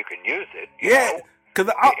awake and you can use it. You know?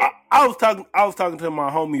 Because I was talking to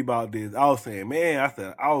my homie about this. I was saying, man,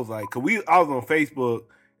 I was like, cause I was on Facebook,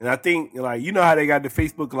 and I think like you know how they got the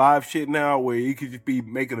Facebook Live shit now, where you could just be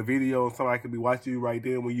making a video and somebody could be watching you right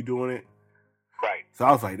there when you're doing it. Right. So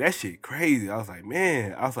I was like, that shit crazy. I was like,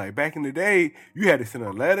 man, back in the day, you had to send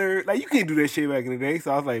a letter. Like you can't do that shit back in the day.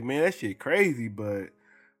 So I was like, man, that shit crazy, but.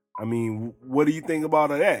 I mean, what do you think about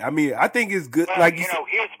that? I mean, I think it's good. Well, like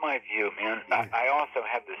here's my view, man. I also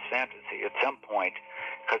have this fantasy at some point,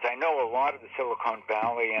 because I know a lot of the Silicon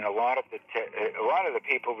Valley and a lot of the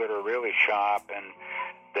people that are really sharp and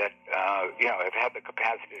that have had the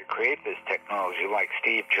capacity to create this technology, like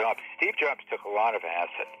Steve Jobs. Steve Jobs took a lot of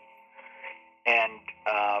acid, and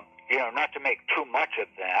not to make too much of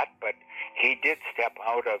that, but he did step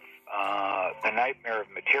out of the nightmare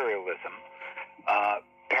of materialism.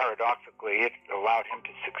 Paradoxically, it allowed him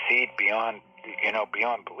to succeed beyond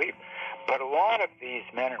belief. But a lot of these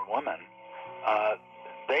men and women,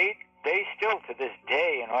 they still to this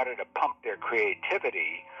day, in order to pump their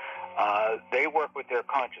creativity, they work with their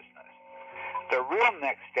consciousness. The real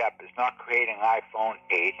next step is not creating iPhone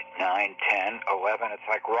 8, 9, 10, 11. It's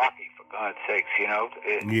like Rocky, for God's sakes,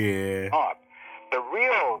 Yeah. The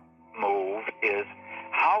real move is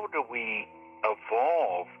how do we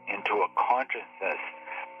evolve into a consciousness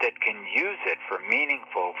that can use it for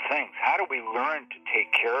meaningful things? How do we learn to take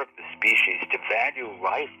care of the species, to value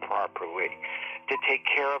life properly, to take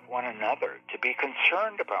care of one another, to be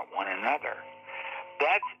concerned about one another?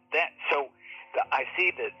 I see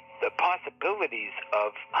that the possibilities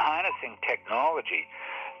of harnessing technology,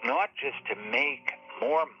 not just to make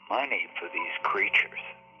more money for these creatures,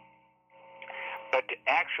 but to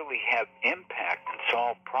actually have impact and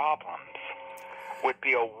solve problems, would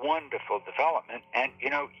be a wonderful development. And,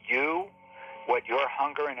 what your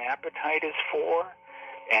hunger and appetite is for,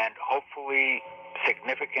 and hopefully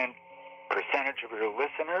significant percentage of your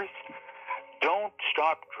listeners, don't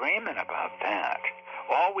stop dreaming about that.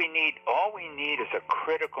 All we need is a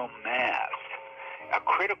critical mass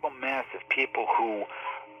of people who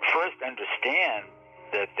first understand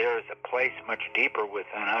that there is a place much deeper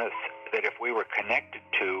within us that if we were connected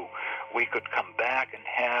to, we could come back and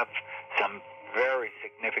have some very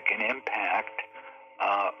significant impact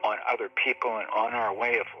on other people and on our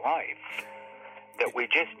way of life. That we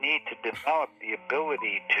just need to develop the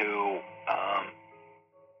ability to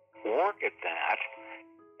work at that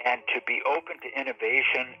and to be open to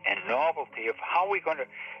innovation and novelty of how we're going to...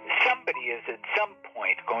 Somebody is at some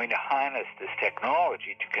point going to harness this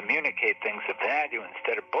technology to communicate things of value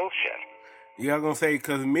instead of bullshit. Yeah, I'm going to say,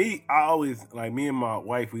 because me and my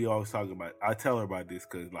wife, we always talk about, I tell her about this,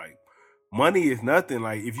 because, like, money is nothing.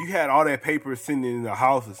 Like, if you had all that paper sitting in the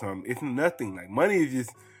house or something, it's nothing. Like, money is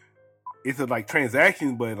just, it's like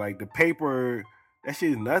transactions, but, like, the paper, that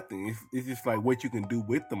shit is nothing. It's just, like, what you can do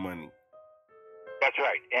with the money. That's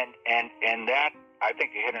right. And that, I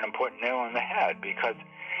think you hit an important nail on the head, because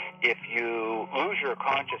if you lose your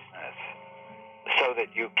consciousness so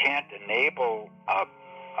that you can't enable a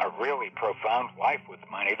really profound life with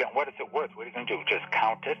money, then what is it worth? What are you going to do? Just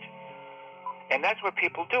count it? And that's what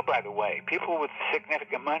people do, by the way. People with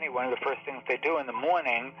significant money, one of the first things they do in the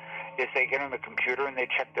morning is they get on the computer and they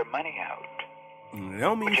check their money out. They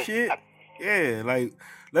don't mean shit. Yeah, like,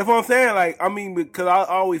 that's what I'm saying. Like, I mean, because I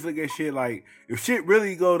always look at shit like, if shit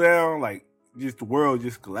really go down, like, just the world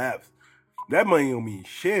just collapse, that money don't mean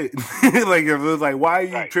shit. Like, if it was like, why are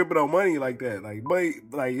you tripping on money like that? Like, money,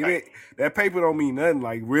 like, that paper don't mean nothing.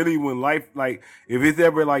 Like, really, when life, like, if it's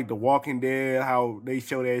ever like The Walking Dead, how they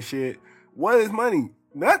show that shit, what is money?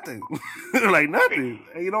 Nothing. Like, nothing.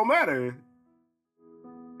 It don't matter.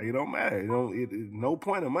 Like, it don't matter. It no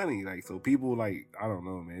point of money. Like, so people, like, I don't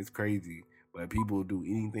know, man. It's crazy. But people do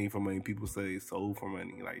anything for money. People say it's sold for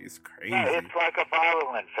money. Like, it's crazy. Yeah, it's like a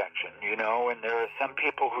viral infection, you know, and there are some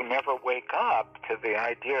people who never wake up to the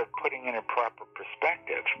idea of putting in a proper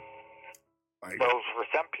perspective. Like, so for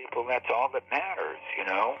some people, that's all that matters, you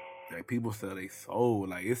know. Like, people sell their soul.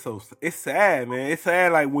 Like, it's sad, man. It's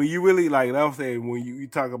sad, like, when you really, like I'm saying, when you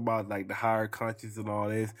talk about, like, the higher conscious and all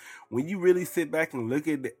this, when you really sit back and look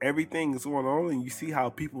at everything that's going on and you see how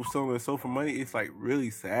people selling their soul for money, it's, like,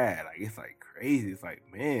 really sad. Like, it's, like, crazy. It's like,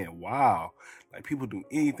 man, wow. Like, people do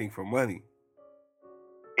anything for money.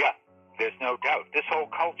 Yeah, there's no doubt. This whole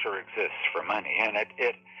culture exists for money, and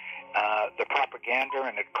the propaganda,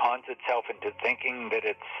 and it cons itself into thinking that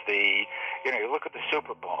it's the, you know, you look at the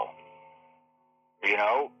Super Bowl, you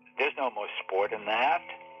know, there's no more sport in that.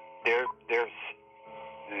 There's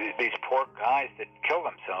these poor guys that kill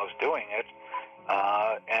themselves doing it,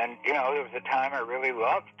 and, you know, there was a time I really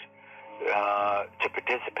loved to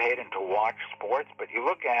participate and to watch sports, but you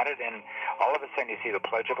look at it and all of a sudden you see the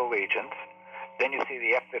Pledge of Allegiance, then you see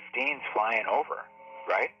the F-15s flying over,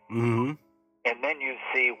 right? Mm-hmm. And then you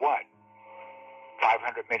see what?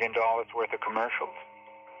 $500 million worth of commercials?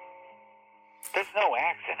 There's no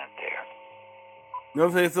accident there. You know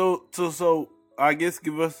what I'm saying? So I guess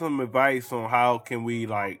give us some advice on how can we,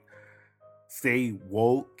 like, stay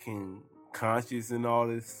woke and conscious in all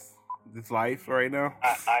this life right now?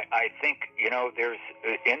 I think, you know, there's,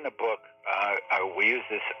 in the book, we use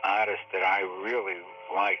this artist that I really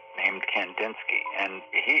like named Kandinsky, and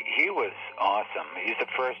he was awesome. He's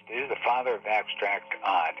the father of abstract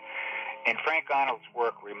art. And Frank Arnold's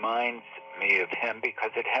work reminds me of him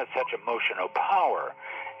because it has such emotional power,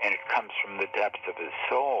 and it comes from the depths of his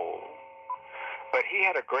soul. But he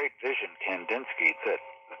had a great vision, Kandinsky,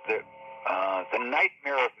 that the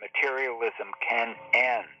nightmare of materialism can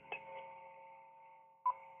end.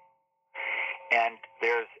 And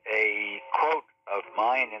there's a quote of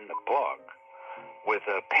mine in the book with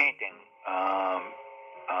a painting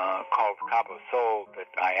called Cabo Soul that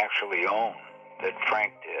I actually own, that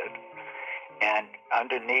Frank did. And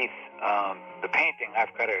underneath the painting,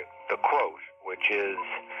 I've got the quote, which is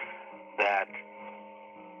that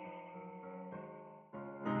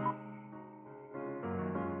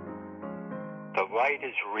the light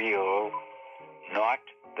is real, not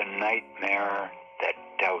the nightmare that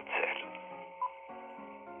doubts it.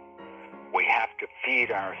 We have to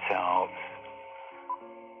feed ourselves.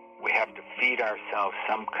 We have to feed ourselves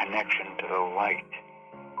some connection to the light.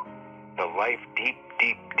 The life deep,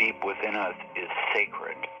 deep, deep within us is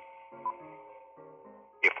sacred.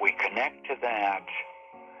 If we connect to that,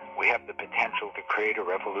 we have the potential to create a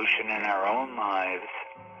revolution in our own lives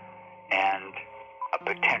and a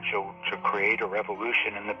potential to create a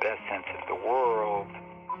revolution in the best sense of the world,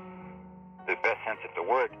 the best sense of the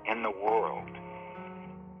word, in the world.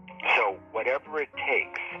 So whatever it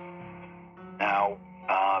takes. Now,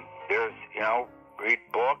 there's, you know, read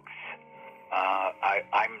books.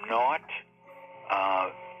 I'm not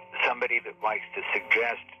somebody that likes to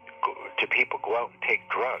suggest to people go out and take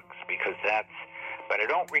drugs, because but I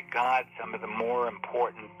don't regard some of the more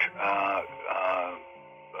important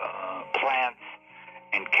plants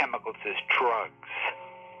and chemicals as drugs.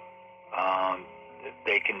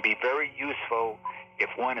 They can be very useful if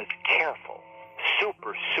one is careful,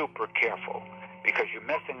 super, super careful, because you're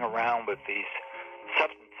messing around with these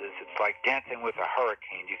substances. It's like dancing with a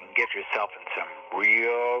hurricane. You can get yourself in some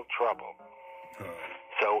real trouble.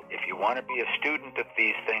 So if you want to be a student of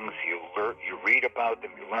these things, you read about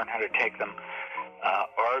them, you learn how to take them,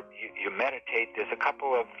 or you meditate. There's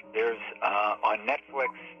on Netflix,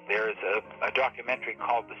 there's a documentary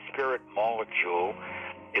called The Spirit Molecule.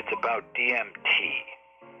 It's about DMT,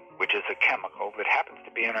 which is a chemical that happens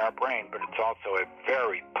to be in our brain, but it's also a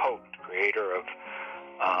very potent creator of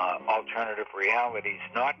alternative realities,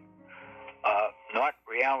 not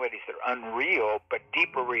realities that are unreal, but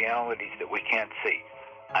deeper realities that we can't see.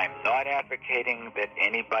 I'm not advocating that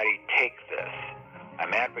anybody take this.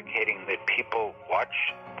 I'm advocating that people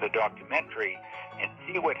watch the documentary and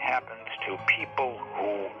see what happens to people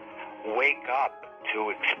who wake up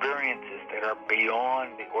to experiences that are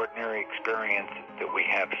beyond the ordinary experiences that we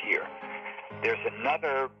have here. There's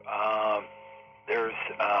another,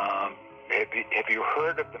 have you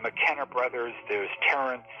heard of the McKenna brothers? There's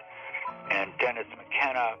Terrence and Dennis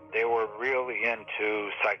McKenna. They were really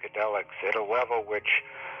into psychedelics at a level which,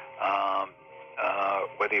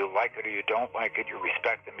 whether you like it or you don't like it, you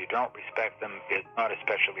respect them, you don't respect them, is not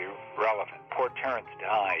especially relevant. Poor Terrence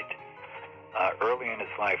died early in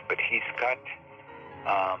his life, but he's got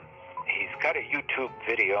he's got a YouTube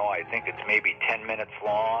video. I think it's maybe 10 minutes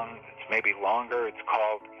long. It's maybe longer. It's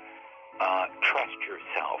called Trust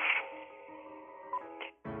Yourself.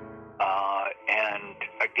 And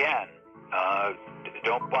again,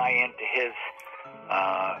 don't buy into his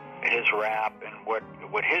rap and what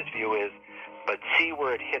his view is, but see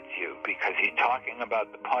where it hits you, because he's talking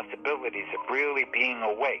about the possibilities of really being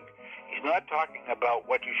awake. He's not talking about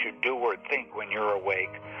what you should do or think when you're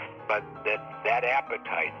awake, but that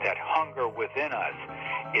appetite, that hunger within us,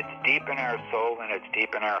 it's deep in our soul and it's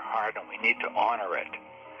deep in our heart, and we need to honor it.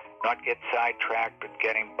 Not get sidetracked, but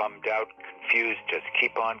getting bummed out, confused. Just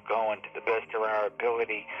keep on going to the best of our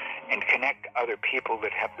ability and connect to other people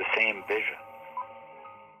that have the same vision.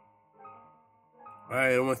 All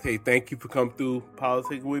right, I want to say thank you for coming through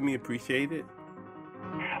Politics with me. Appreciate it.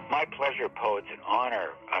 My pleasure, Poe. It's an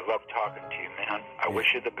honor. I love talking to you, man. I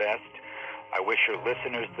wish you the best. I wish your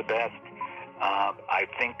listeners the best. I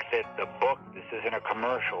think that the book, this isn't a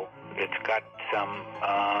commercial, it's got some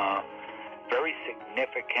very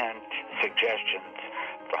significant suggestions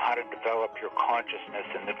for how to develop your consciousness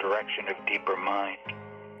in the direction of deeper mind.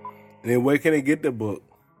 And then where can they get the book?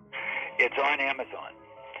 It's on Amazon.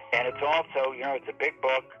 And it's also, it's a big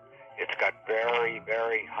book. It's got very,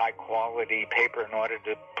 very high quality paper in order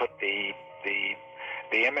to put the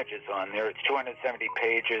images on there. It's 270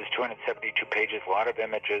 pages, 272 pages, a lot of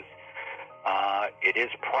images. It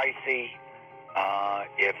is pricey.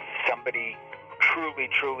 If somebody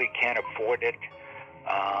truly can't afford it,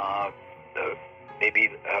 maybe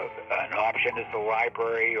an option is the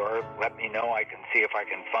library, or let me know. I can see if I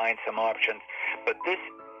can find some options. But this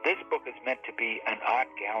book is meant to be an art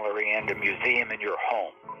gallery and a museum in your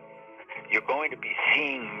home. You're going to be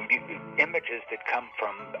seeing images that come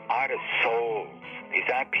from artist souls. These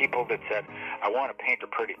aren't people that said, I want to paint a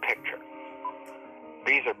pretty picture.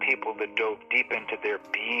 These are people that dove deep into their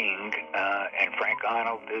being, and Frank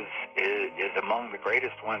Arnold is among the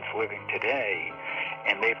greatest ones living today.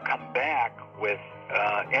 And they've come back with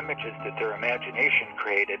images that their imagination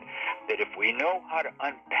created, that if we know how to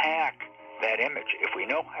unpack that image, if we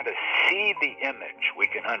know how to see the image, we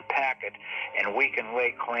can unpack it, and we can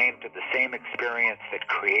lay claim to the same experience that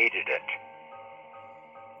created it.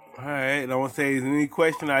 All right, and I want to say, is there any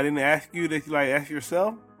question I didn't ask you that you ask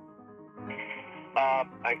yourself?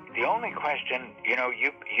 The only question,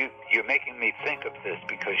 you're making me think of this,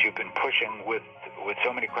 because you've been pushing with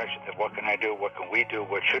so many questions of what can I do, what can we do,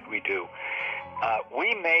 what should we do.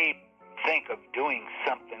 We may think of doing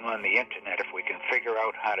something on the internet if we can figure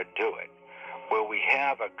out how to do it, where we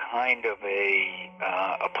have a kind of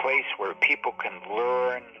a place where people can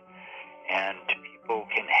learn and people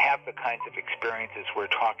can have the kinds of experiences we're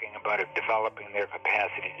talking about, of developing their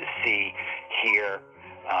capacity to see, hear,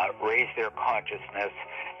 raise their consciousness,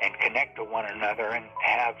 and connect to one another, and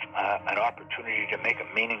have an opportunity to make a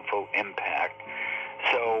meaningful impact.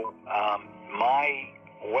 So my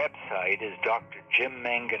website is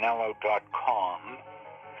drjimmanganello.com.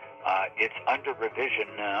 It's under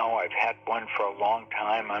revision now. I've had one for a long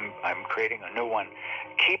time. I'm creating a new one.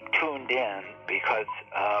 Keep tuned in, because,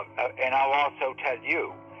 and I'll also tell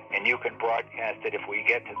you, and you can broadcast it if we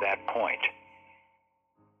get to that point,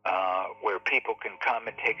 where people can come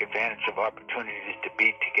and take advantage of opportunities to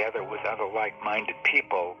be together with other like-minded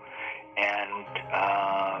people and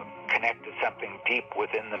connect to something deep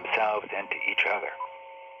within themselves and to each other.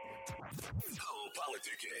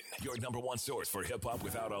 Politicking, your number one source for hip-hop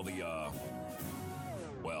without all the,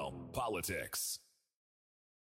 politics.